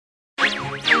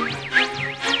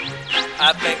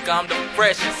I think I'm the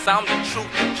freshest, I'm the truth,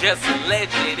 just a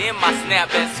legend. In my snap,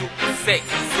 that's super sexy,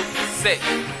 super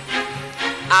sexy.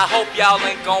 I hope y'all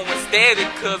ain't going steady,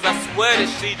 cause I swear that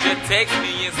she just text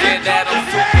me and said that I'm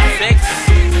super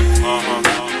sexy.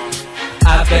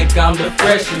 I think I'm the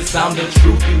freshest, I'm the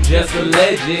truth, you just a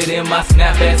legend. In my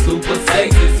snap, that's super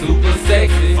sexy, super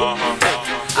sexy.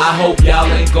 I hope y'all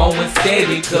ain't going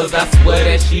steady, cause I swear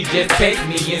that she just text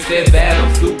me and said that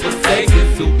I'm super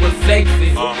sexy, super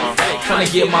sexy.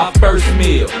 Tryna get my first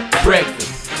meal,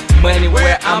 breakfast. Money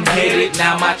where I'm headed,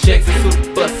 now my checks are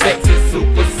super sexy,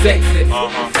 super sexy.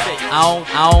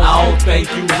 I don't think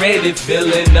you ready,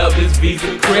 filling up this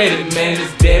Visa credit, man,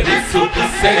 it's debit, super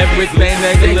sexy. Everything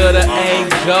that glitter ain't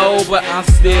gold, but I'm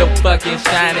still fucking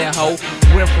shining, ho.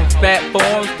 Went from fat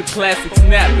forms to classic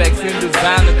snapbacks and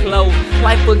designer clothes.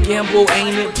 Life a gamble,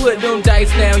 ain't it? Put them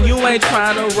dice down, you ain't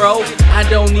tryna roll. I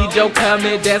don't need your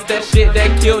comment, that's that shit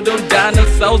that killed them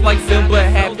dinosaurs. Like Simba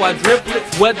had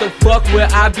quadruplets, what the fuck will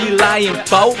I be lying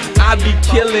for? I be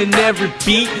killing every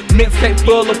beat, mixtape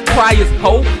full of priors,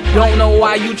 ho. Don't know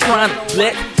why you tryna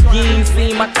flex, you ain't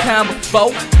seen my kind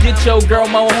before. Get your girl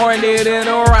more horny than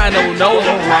a rhino, no,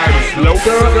 don't ride slow.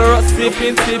 Girl,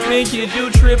 sippin', kid,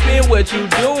 you trippin', what you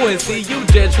doing? See, you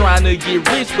just tryna get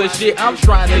rich, but shit, I'm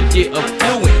tryna get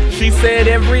affluent. She said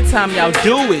every time y'all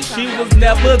do it, she was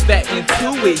never that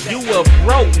into it. You a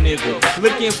broke nigga,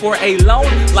 looking for a loan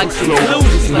like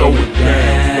seclusion. Slow it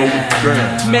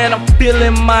down. Man, I'm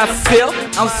feeling myself,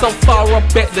 I'm so far up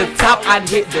at the top, I'd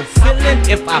hit the ceiling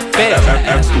if I fell.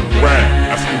 That's the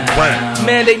rap.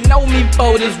 Man, they know me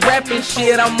for this rapping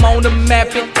shit, I'm on the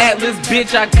map in Atlas,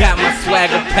 bitch, I got my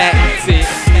swagger patented.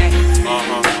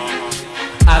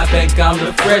 I think I'm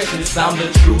the freshest, I'm the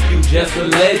truth, you just a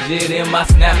legend. In my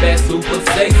snap, that's super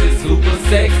sexy, super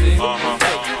sexy.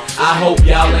 I hope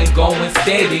y'all ain't going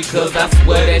steady, cause I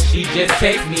swear that she just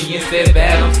text me and said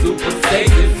that I'm super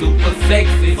sexy, super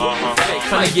sexy.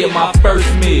 Tryna get my first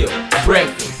meal,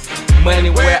 breakfast.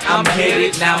 Money where I'm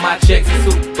headed, now my checks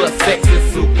are super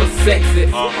sexy, super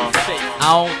sexy.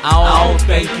 I don't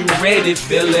think you ready,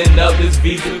 filling up this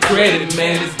Visa credit,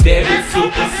 man, it's debit,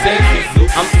 super sexy,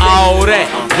 super I'm all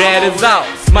that is all.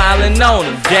 Smiling on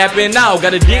them, dapping out.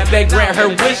 Got a dick that grant her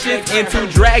wishes into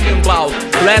Dragon Balls.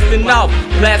 Blasting off,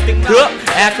 plastic cup,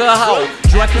 alcohol.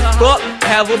 Drunk as fuck,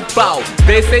 have a ball.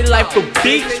 They say life a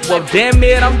beach, well damn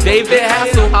it, I'm David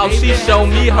Hasselhoff. She showed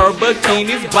me her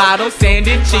bikinis, bottom,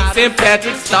 sandy cheeks, and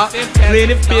Patrick Star.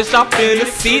 Plenty fish off in the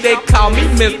sea, they call me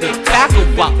Mr. Tackle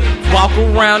Walk. Walk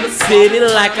around the city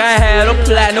like I had a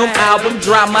platinum album.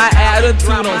 Drop my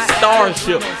attitude on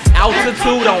Starship,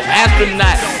 altitude on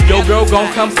astronaut. Yo girl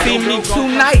gon' come see me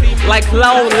tonight like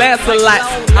Lone Lancelot.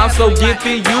 I'm so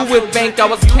gifted, you would think I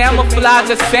was camouflage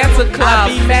as Santa Claus. I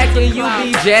be macking, you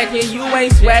be jacking, you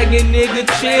ain't swagging, nigga,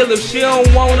 chill. If she don't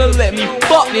wanna let me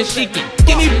fuck, then she can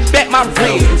give me back my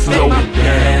ring. Slow it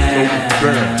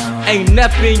down. Ain't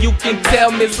nothing you can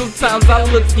tell me. Sometimes I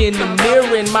look in the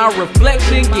mirror and my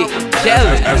reflection get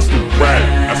jealous. That's the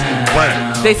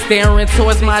rap. They staring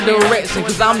towards my direction,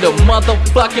 cause I'm the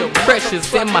motherfucking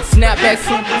precious. And my snapback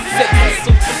super sexy,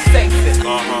 super sexy.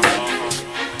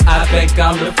 I think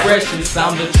I'm the freshest,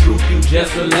 I'm the truth, you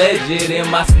just a legend. In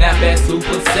my snapback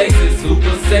super sexy,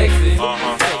 super sexy.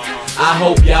 I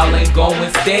hope y'all ain't going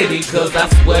steady, cause I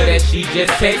swear that she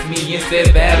just text me and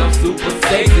said that I'm super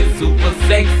sexy, super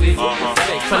sexy.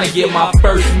 Tryna get my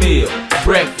first meal,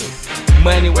 breakfast.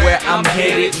 Money where I'm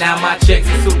headed, now my checks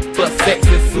are super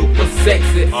sexy, super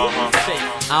sexy.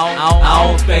 I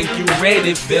don't think you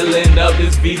ready, filling up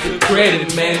this Visa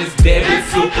credit, man, it's debit,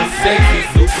 super sexy,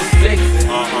 super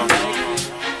sexy.